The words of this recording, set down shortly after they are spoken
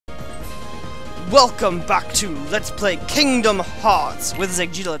Welcome back to Let's Play Kingdom Hearts with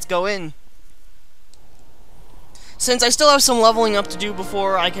Ziggy. Let's go in. Since I still have some leveling up to do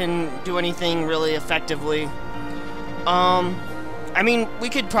before I can do anything really effectively, I mean, we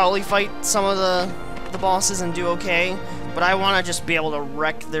could probably fight some of the bosses and do okay, but I want to just be able to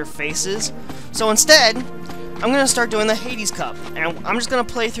wreck their faces. So instead, I'm going to start doing the Hades Cup, and I'm just going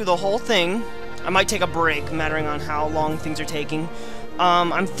to play through the whole thing. I might take a break, mattering on how long things are taking.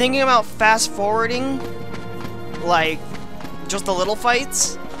 I'm thinking about fast-forwarding, like, just the little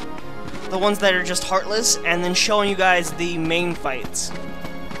fights, the ones that are just heartless, and then showing you guys the main fights.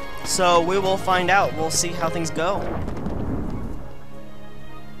 So we will find out. We'll see how things go.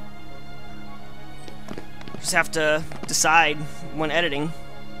 Just have to decide when editing.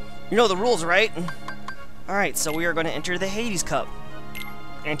 You know the rules, right? Alright, so we are going to enter the Hades Cup.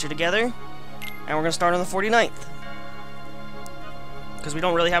 Enter together, and we're going to start on the 49th. Because we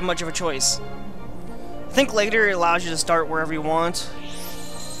don't really have much of a choice. I think later it allows you to start wherever you want.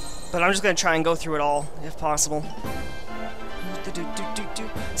 But I'm just going to try and go through it all, if possible.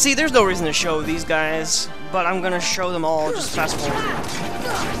 See, there's no reason to show these guys, but I'm going to show them all just fast forward.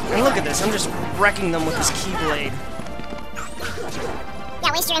 And look at this, I'm just wrecking them with this Keyblade.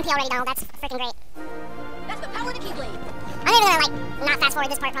 Yeah, waste your MP already, Donald. That's freaking great. That's the power of the Keyblade. I'm even gonna, like, not fast forward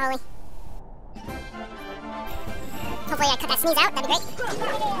this part, probably. Hopefully I cut that sneeze out, that'd be great.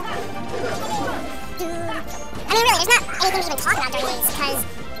 I mean, really, there's not anything to even talk about during these, because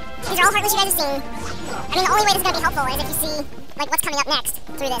these are all heartless you guys have seen. I mean, the only way this is gonna be helpful is if you see, like, what's coming up next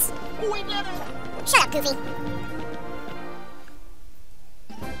through this. Shut up, Goofy.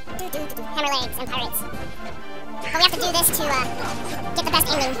 Hammer legs and pirates. But we have to do this to, get the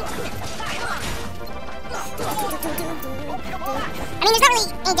best ending. I mean, there's not really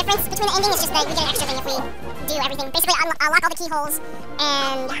any difference between the ending, it's just that we get an extra thing if we do everything. Basically, unlock all the keyholes,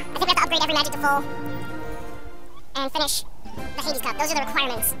 and I think we have to upgrade every magic to full, and finish the Hades Cup. Those are the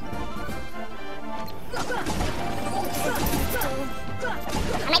requirements.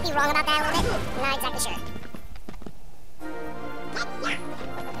 I might be wrong about that a little bit. I'm not exactly sure.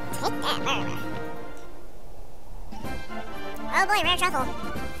 Take that, wherever. Oh boy, rare truffle.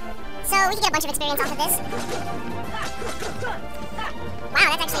 So we can get a bunch of experience off of this.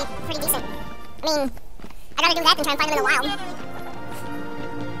 Wow, that's actually pretty decent. I mean, I'd rather do that than try and find them in the wild.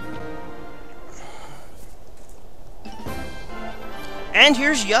 And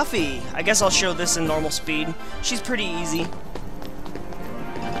here's Yuffie. I guess I'll show this in normal speed. She's pretty easy.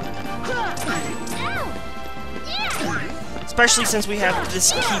 Especially since we have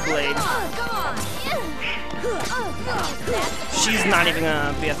this Keyblade. She's not even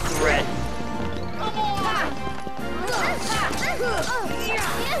gonna be a threat.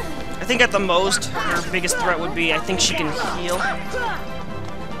 I think at the most, her biggest threat would be, I think she can heal.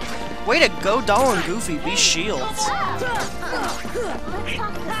 Way to go, Doll and Goofy, be shields.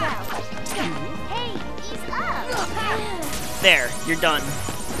 There, you're done.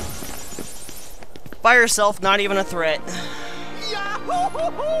 By herself, not even a threat.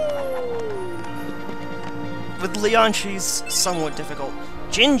 With Leon, she's somewhat difficult.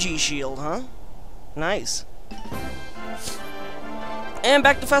 Gingy shield, huh? Nice. And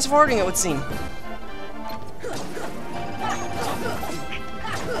back to fast forwarding, it would seem.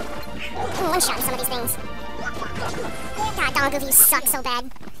 One shot in some of these things. God, Donald Goofy, you suck so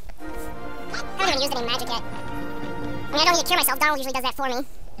bad. I haven't even used any magic yet. I mean, I don't need to cure myself. Donald usually does that for me.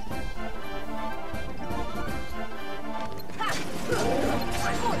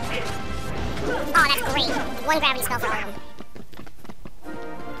 Oh, that's great. One gravity spell for all of them.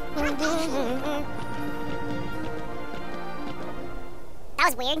 That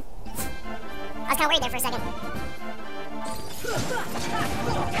was weird. I was kind of worried there for a second.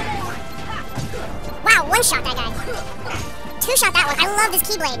 Wow, one-shot that guy. Two-shot that one. I love this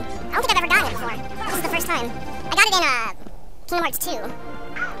Keyblade. I don't think I've ever gotten it before. This is the first time. I got it in, Kingdom Hearts 2.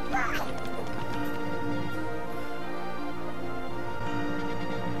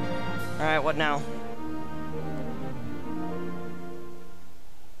 Alright, what now?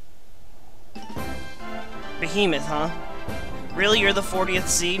 Behemoth, huh? Really? You're the 40th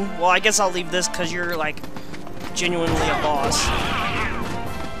seed? Well, I guess I'll leave this because you're, like, genuinely a boss.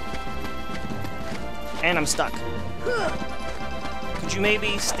 And I'm stuck. Could you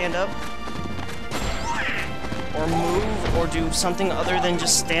maybe stand up? Or move? Or do something other than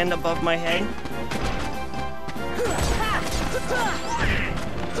just stand above my head?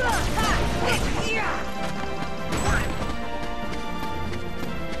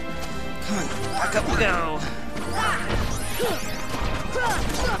 Come on, back up we go.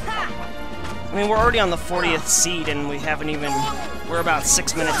 I mean, we're already on the 40th seed, and we haven't even... We're about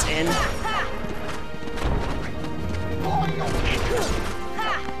 6 minutes in.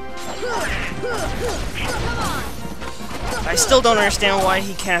 I still don't understand why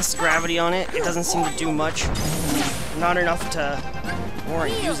he casts gravity on it. It doesn't seem to do much. Not enough to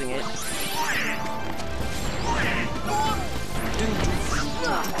warrant using it.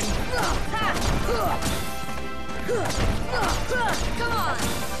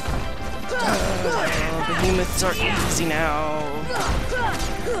 Behemoths are easy now.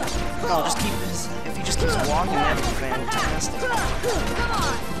 Oh, just keep his, if he just keeps walking, that'd be fantastic.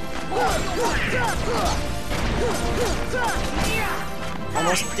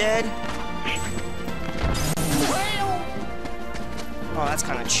 Almost dead. Oh, that's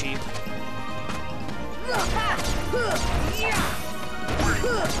kind of cheap.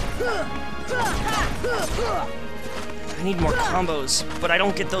 I need more combos, but I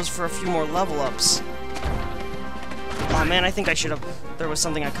don't get those for a few more level ups. Oh man, I think I should have... There was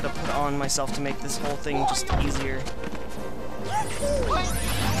something I could have put on myself to make this whole thing just easier.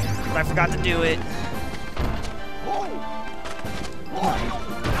 But I forgot to do it.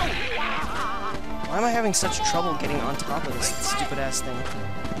 Why am I having such trouble getting on top of this stupid-ass thing?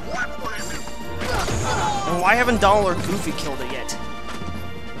 And why haven't Donald or Goofy killed it yet?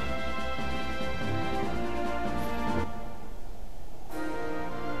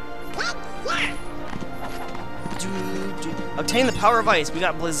 Obtain the power of ice. We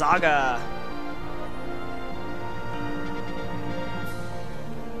got Blizzaga.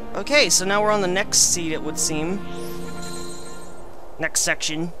 Okay, so now we're on the next seat, it would seem. Next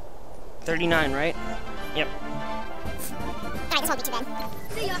section. 39, right? Yep. Alright, this won't be too bad.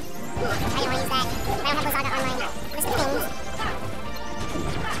 See ya. I don't want to use that. I don't have Blizzaga on my list of things.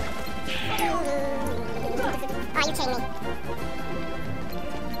 Oh, you're kidding me.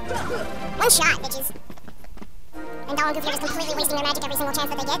 One shot, bitches. And Donald and Goofy are just completely wasting their magic every single chance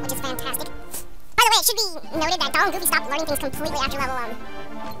that they get, which is fantastic. By the way, it should be noted that Donald and Goofy stopped learning things completely after level,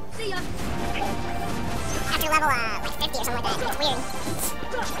 See ya. After level, like 50 or something like that. It's weird.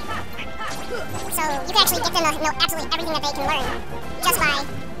 So, you can actually get them to know absolutely everything that they can learn just by...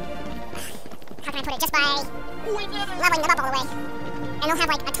 How can I put it? Just by leveling them up all the way. And they'll have,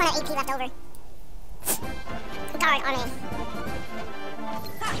 like, a ton of AP left over. Guard on it.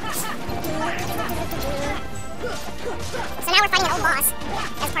 So now we're fighting an old boss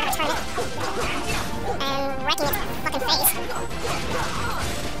as part of a tournament. And wrecking its fucking face.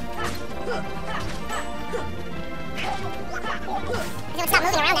 If it would stop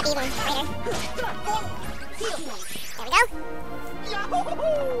moving around, that'd be even greater. There we go.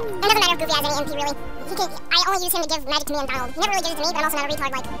 It doesn't matter if Goofy has any MP, really. He can, I only use him to give magic to me and Donald. He never really gives it to me, but I'm also not a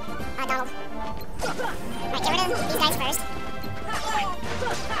retard like Donald. Right, get rid of these guys first.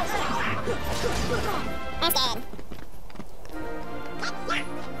 That's dead.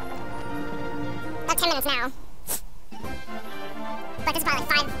 About 10 minutes now. But this is probably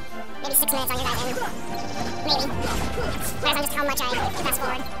like 5, maybe 6 minutes on your guys' end. Maybe. Depends on just how much I fast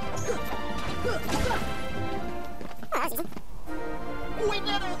forward. Oh, that was easy. We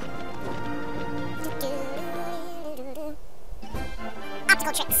did it!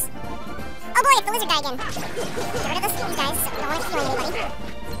 Optical tricks. Oh boy, it's the lizard guy again. Get rid of these guys, so we don't want to kill anybody.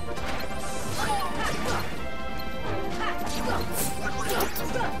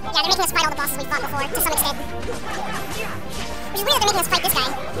 Yeah, they're making us fight all the bosses we fought before, to some extent. Which is weird that they're making us fight this guy,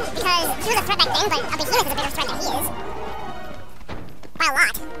 because he was a threat back then, but a behemoth is a bigger threat than he is. By a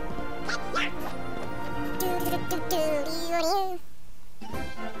lot.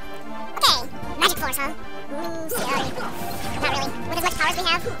 Okay, magic force, huh? Ooh, scary. Not really. With as much power as we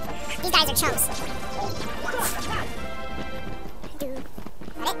have, these guys are chumps.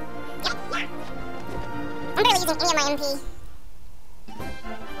 Got it? Yep. I'm barely using any of my MP.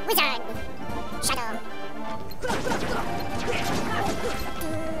 Wizard! Shadow.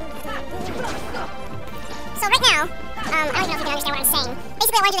 So right now, I don't even know if you can understand what I'm saying.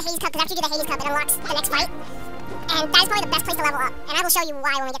 Basically, I want to do the Hades Cup, because after you do the Hades Cup, it unlocks the next fight. And that is probably the best place to level up. And I will show you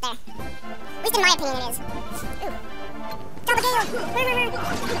why when we get there. At least in my opinion, it is. Ooh. Double Gale! Even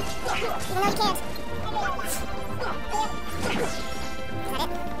though you can't. Is that it?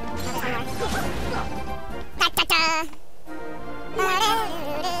 No, there's one more. Da-da-da!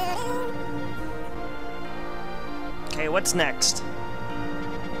 Okay, what's next?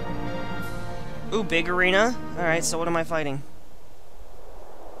 Ooh, big arena. Alright, so what am I fighting?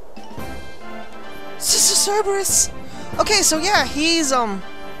 Cerberus! Okay, so yeah, he's,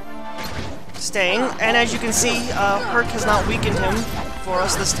 staying, and as you can see, Herc has not weakened him for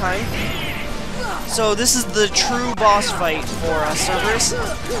us this time. So this is the true boss fight for Cerberus.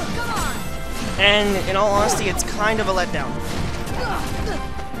 And in all honesty, it's kind of a letdown.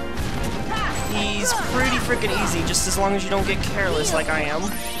 He's pretty freaking easy, just as long as you don't get careless like I am.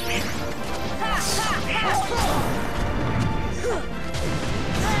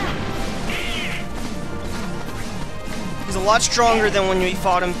 He's a lot stronger than when we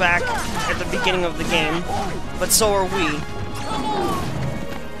fought him back at the beginning of the game, but so are we.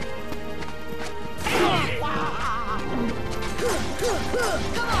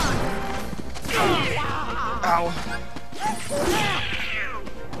 Ow.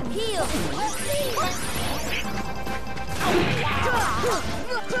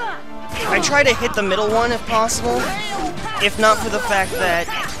 I try to hit the middle one if possible, if not for the fact that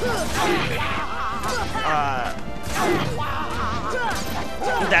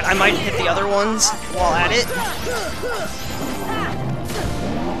that I might hit the other ones while at it.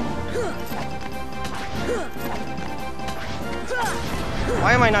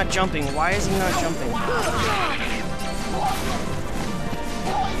 Why am I not jumping? Why is he not jumping?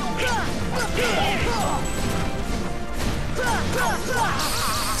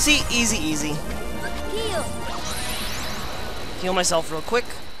 See, easy, easy. Heal myself real quick.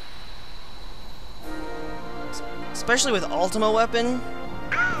 Especially with Ultima weapon.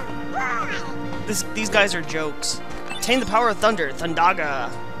 These guys are jokes. Attain the power of thunder,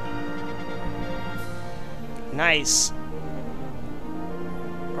 Thundaga. Nice.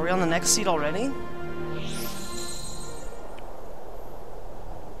 Are we on the next seat already?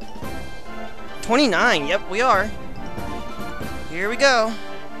 $29, yep, we are. Here we go.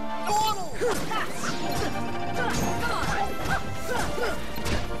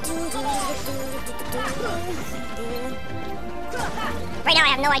 Right now I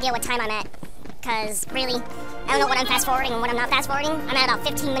have no idea what time I'm at, because really, I don't know what I'm fast forwarding and what I'm not fast forwarding. I'm at about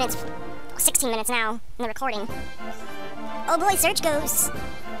 15 minutes, 16 minutes now in the recording. Oh boy, search goes.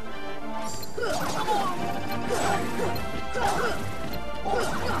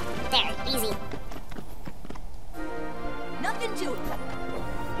 There, easy. Nothing to it.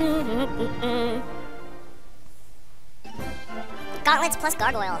 Gauntlets plus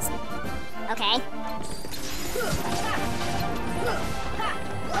gargoyles. Okay.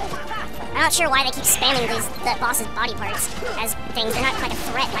 I'm not sure why they keep spamming the boss's body parts as things. They're not like a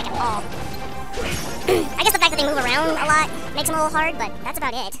threat, like at all. I guess the fact that they move around a lot makes them a little hard, but that's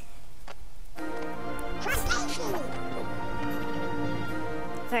about it.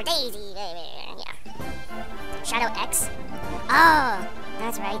 For Daisy, yeah. Shadow X? Oh,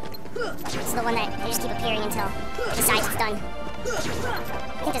 that's right. It's the one that they just keep appearing until it decides it's done. I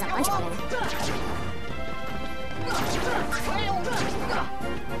think there's a bunch of them.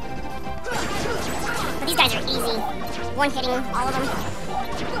 But these guys are easy. One hitting all of them.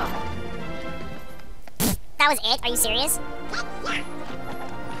 That was it? Are you serious?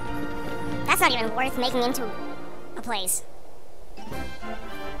 That's not even worth making into a place.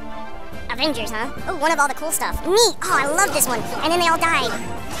 Avengers, huh? Oh, one of all the cool stuff. Neat! Oh, I love this one. And then they all died.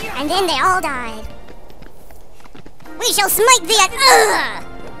 And then they all died. We shall smite thee at... Ugh!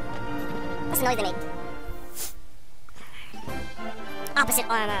 What's the noise they make? Opposite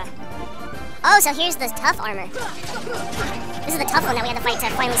armor. Oh, so here's the tough armor. This is the tough one that we had to fight to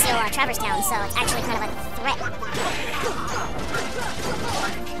finally seal Traverse Town, so it's actually kind of a threat.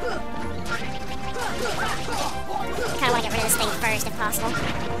 Kind of want to get rid of this thing first, if possible.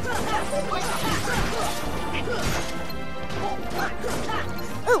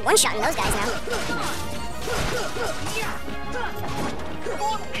 Ooh, one-shotting those guys now.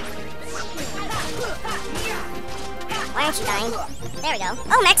 Why aren't you dying? There we go.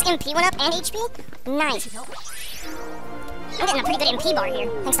 Oh, max MP went up and HP? Nice. I'm getting a pretty good MP bar here,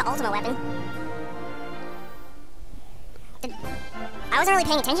 thanks to Ultima weapon. I wasn't really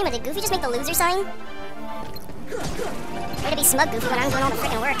paying attention, but did Goofy just make the loser sign? Way to be smug, Goofy, when I'm doing all the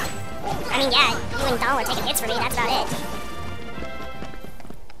freaking work. I mean, yeah, you and Donald are taking hits for me, that's about it.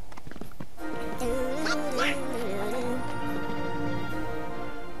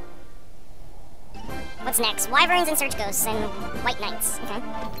 What's next? Wyverns and Search Ghosts and White Knights. Okay.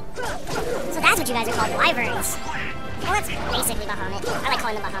 So that's what you guys are called, Wyverns. Well, that's basically Bahamut. I like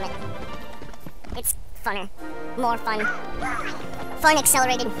calling them Bahamut. It's funner. More fun. Fun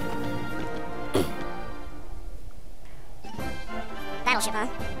accelerated. Battleship, huh?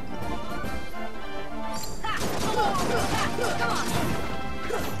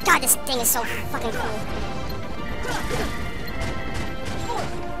 God, this thing is so fucking cool.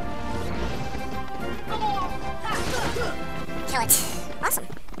 Kill it. Awesome.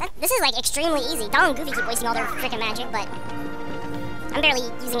 This is like extremely easy. Donald and Goofy keep wasting all their freaking magic, but I'm barely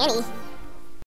using any.